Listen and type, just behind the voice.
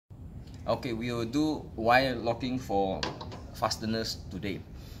Okay, we will do wire locking for fasteners today.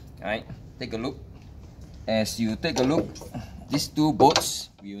 Alright, take a look. As you take a look, these two bolts,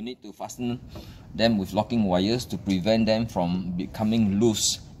 we will need to fasten them with locking wires to prevent them from becoming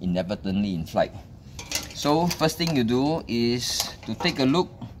loose inadvertently in flight. So first thing you do is to take a look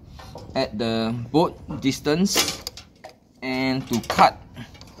at the bolt distance and to cut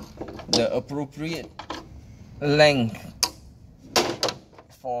the appropriate length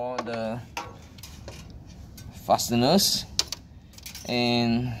for the fasteners,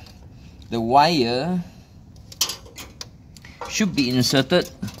 and the wire should be inserted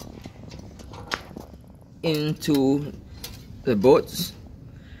into the bolts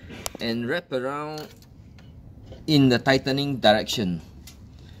and wrap around in the tightening direction.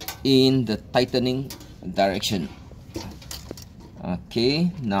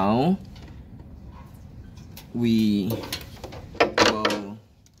 Okay, now we will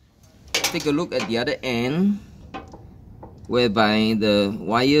take a look at the other end, whereby the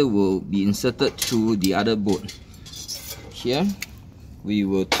wire will be inserted through the other bolt. Here we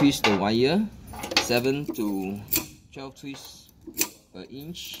will twist the wire 7 to 12 twists per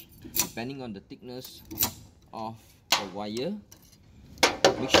inch depending on the thickness of the wire.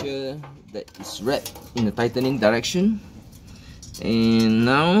 Make sure that it's wrapped in the tightening direction. And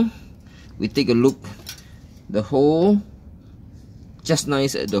now we take a look the hole, just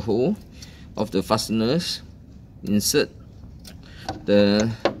nice at the hole of the fasteners. Insert the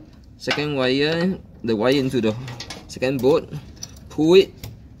second wire, into the second bolt, pull it,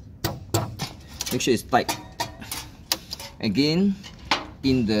 make sure it's tight. Again,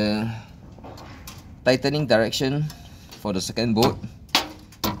 in the tightening direction for the second bolt,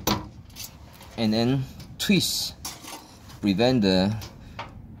 and then twist to prevent the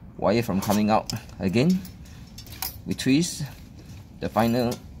wire from coming out. Again, we twist the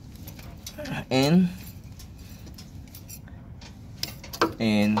final end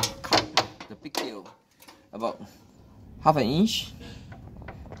and cut the pigtail about half an inch,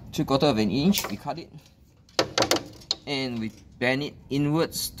 3/4 of an inch. We cut it and we bend it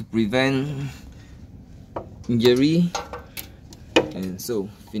inwards to prevent injury, and so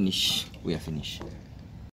we are finished.